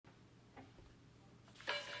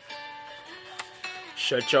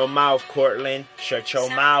Shut your mouth, Cortland. Shut your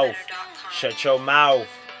mouth. Shut your mouth.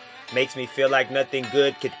 Makes me feel like nothing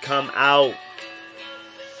good could come out.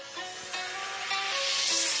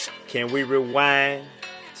 Can we rewind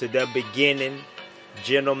to the beginning?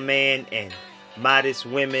 Gentlemen and modest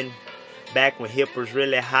women. Back when hip was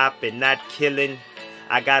really hop and not killing.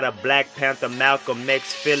 I got a Black Panther Malcolm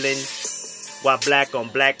X feeling. While black on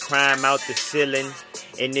black crime out the ceiling.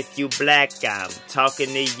 And if you black, I'm talking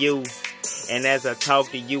to you. And as I talk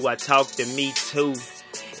to you, I talk to me too.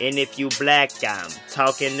 And if you black, I'm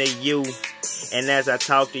talking to you. And as I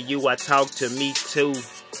talk to you, I talk to me too.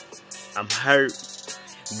 I'm hurt,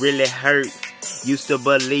 really hurt. Used to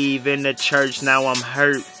believe in the church, now I'm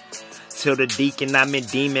hurt. Till the deacon I'm in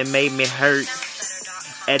demon made me hurt.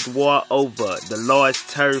 At war over the Lord's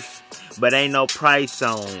turf. But ain't no price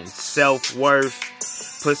on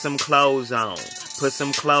self-worth. Put some clothes on. Put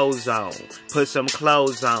some clothes on. Put some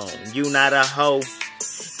clothes on. You not a hoe.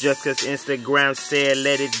 Just cause Instagram said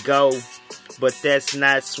let it go. But that's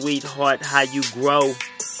not, sweetheart, how you grow.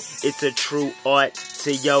 It's a true art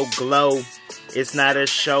to your glow. It's not a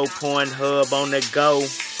show, Pornhub on the go.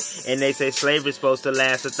 And they say slavery's supposed to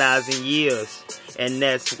last 1,000 years. And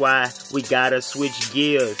that's why we gotta switch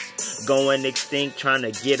gears. Going extinct, trying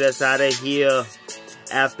to get us out of here.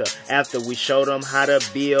 After we showed them how to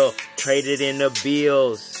build, traded in the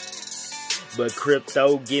bills. But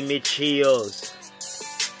crypto give me chills.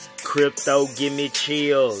 Crypto give me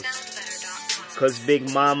chills. Cause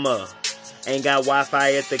Big Mama ain't got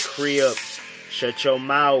Wi-Fi at the crib. Shut your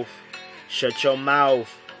mouth. Shut your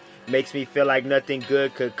mouth. Makes me feel like nothing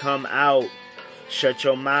good could come out. Shut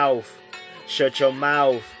your mouth. Shut your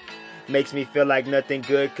mouth. Makes me feel like nothing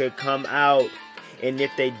good could come out. And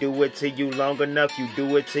if they do it to you long enough, you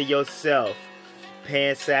do it to yourself.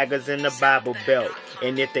 Pants saggers in the Bible Belt.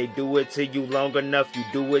 And if they do it to you long enough, you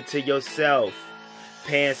do it to yourself.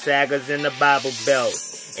 Pants saggers in the Bible Belt.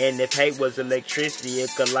 And if hate was electricity,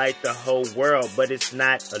 it could light the whole world. But it's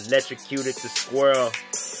not. Electrocuted the squirrel.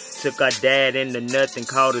 Took our dad in the nuts and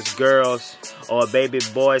called us girls. Or a baby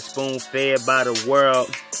boy spoon-fed by the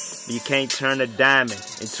world. You can't turn a diamond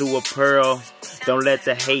into a pearl. Don't let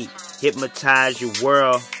the hate hypnotize your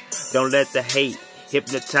world. Don't let the hate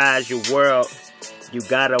hypnotize your world. You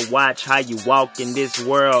gotta watch how you walk in this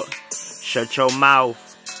world. Shut your mouth.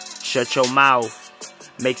 Shut your mouth.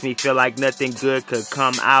 Makes me feel like nothing good could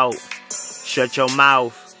come out. Shut your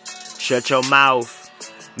mouth. Shut your mouth.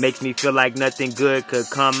 Makes me feel like nothing good could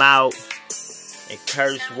come out. And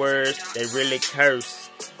curse words, they really curse.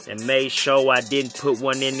 And made sure I didn't put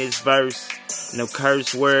one in this verse. No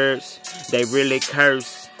curse words, they really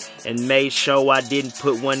curse. And made sure I didn't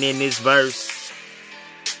put one in this verse.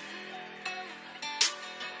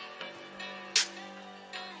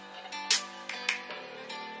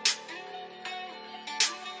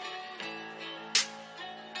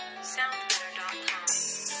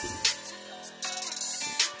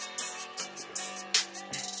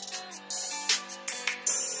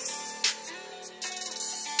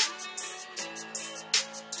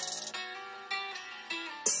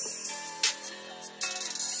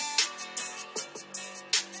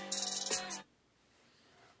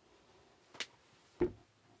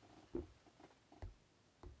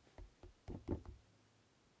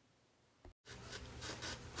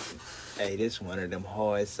 Hey, this one of them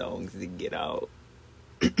hard songs to get out.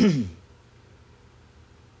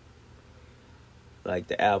 Like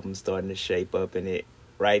the album's starting to shape up in it.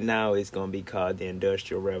 Right now it's gonna be called The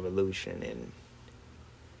Industrial Revolution, and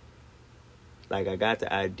like I got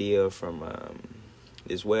the idea from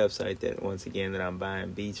this website that once again that I'm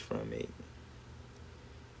buying beats from.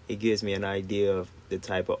 It gives me an idea of the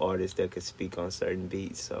type of artist that could speak on certain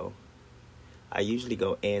beats. So I usually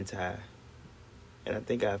go anti. And I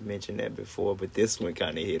think I've mentioned that before, but this one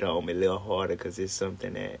kind of hit home a little harder because it's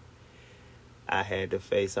something that I had to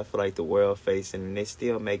face. I feel like the world facing, and they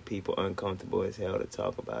still make people uncomfortable as hell to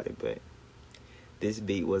talk about it. But this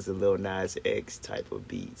beat was a Lil Nas X type of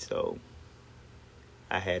beat, so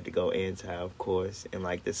I had to go anti, of course. And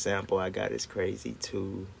like the sample I got is crazy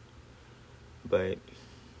too. But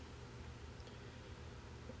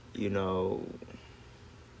you know,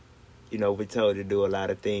 we're told to do a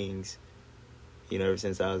lot of things. Ever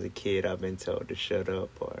since I was a kid, I've been told to shut up,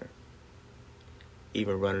 or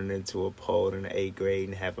even running into a pole in the 8th grade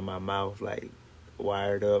and having my mouth, like,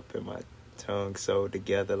 wired up and my tongue sewed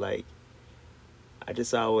together. Like, I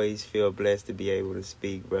just always feel blessed to be able to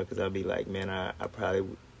speak, bro, because I'll be like, man, I probably,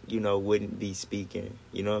 wouldn't be speaking.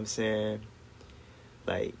 You know what I'm saying?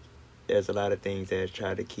 Like, there's a lot of things that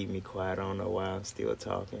try to keep me quiet. I don't know why I'm still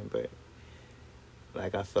talking, but,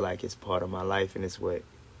 like, I feel like it's part of my life, and it's what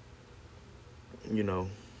you know,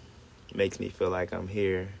 makes me feel like I'm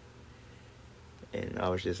here. And I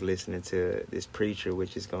was just listening to this preacher,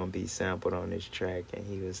 which is going to be sampled on this track, and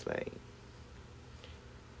he was like,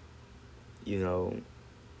 you know,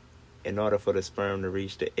 in order for the sperm to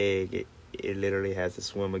reach the egg, it literally has to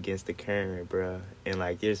swim against the current, bruh. And,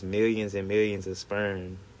 like, there's millions and millions of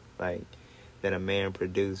sperm, like, that a man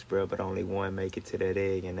produced, bruh, but only one make it to that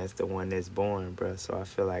egg, and that's the one that's born, bruh. So I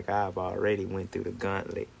feel like I've already went through the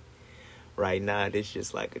gauntlet. Right now, this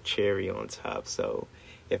just like a cherry on top, so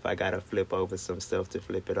if I gotta flip over some stuff to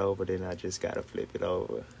flip it over, then I just gotta flip it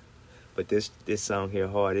over. But this song here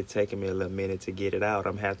hard. It's taking me a little minute to get it out.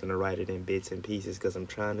 I'm having to write it in bits and pieces because I'm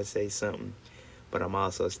trying to say something, but I'm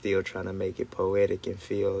also still trying to make it poetic and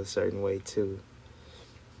feel a certain way too.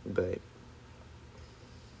 But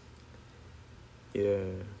yeah,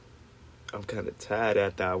 I'm kind of tired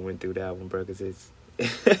after I went through that one, bro, because it's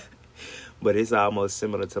but it's almost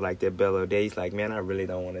similar to like that Bello Days. Like, man, I really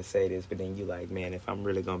don't want to say this, but then you like, man, if I'm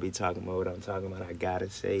really gonna be talking about what I'm talking about, I gotta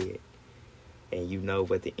say it. And you know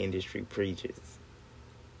what the industry preaches.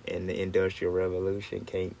 And the Industrial Revolution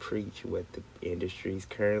can't preach what the industry's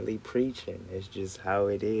currently preaching. It's just how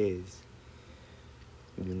it is.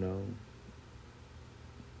 You know?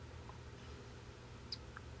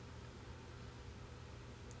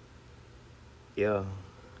 Yeah.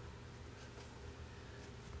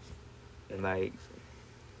 And like,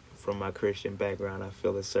 from my Christian background, I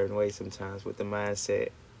feel a certain way sometimes with the mindset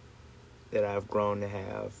that I've grown to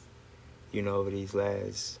have, you know, over these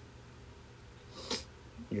last,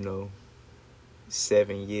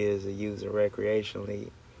 7 years of using recreationally.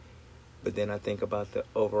 But then I think about the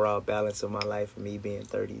overall balance of my life, me being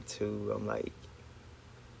 32. I'm like,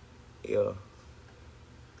 yeah,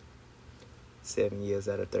 7 years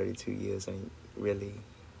out of 32 years ain't really,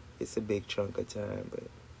 it's a big chunk of time, but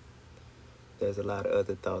there's a lot of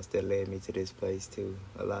other thoughts that led me to this place too.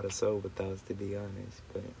 A lot of sober thoughts, to be honest.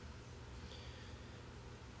 But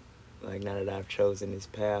like, now that I've chosen this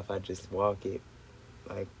path, I just walk it.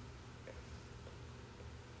 Like,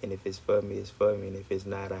 and if it's for me, it's for me. And if it's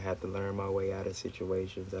not, I have to learn my way out of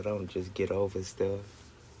situations. I don't just get over stuff.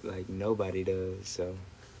 Like, nobody does. So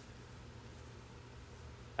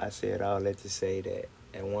I said all that to say that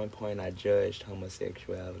at one point I judged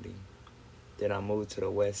homosexuality. Then I moved to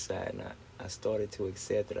the West Side, and I started to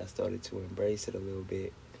accept it. I started to embrace it a little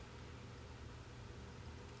bit.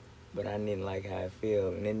 But I didn't like how I feel.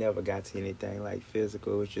 And it never got to anything like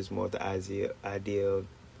physical. It was just more the idea of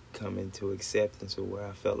coming to acceptance of where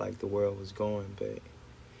I felt like the world was going, but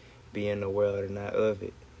be in the world and not of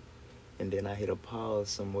it. And then I hit a pause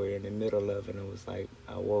somewhere in the middle of it, and it was like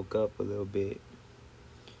I woke up a little bit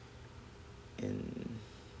and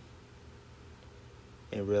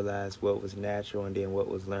realized what was natural and then what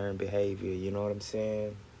was learned behavior, you know what I'm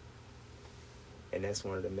saying? And that's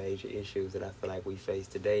one of the major issues that I feel like we face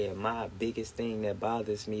today. And my biggest thing that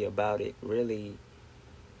bothers me about it really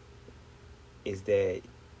is that,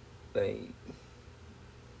 like,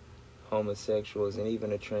 homosexuals and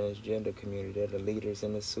even the transgender community, they're the leaders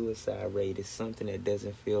in the suicide rate. It's something that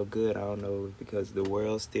doesn't feel good. I don't know, because the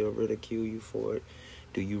world still ridicule you for it.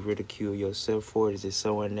 Do you ridicule yourself for it? Is it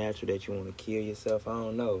so unnatural that you want to kill yourself? I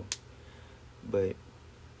don't know. But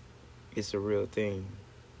it's a real thing.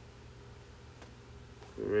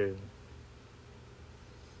 For real.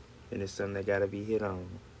 And it's something that gotta be hit on.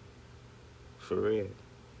 For real.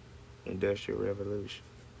 Industrial Revolution.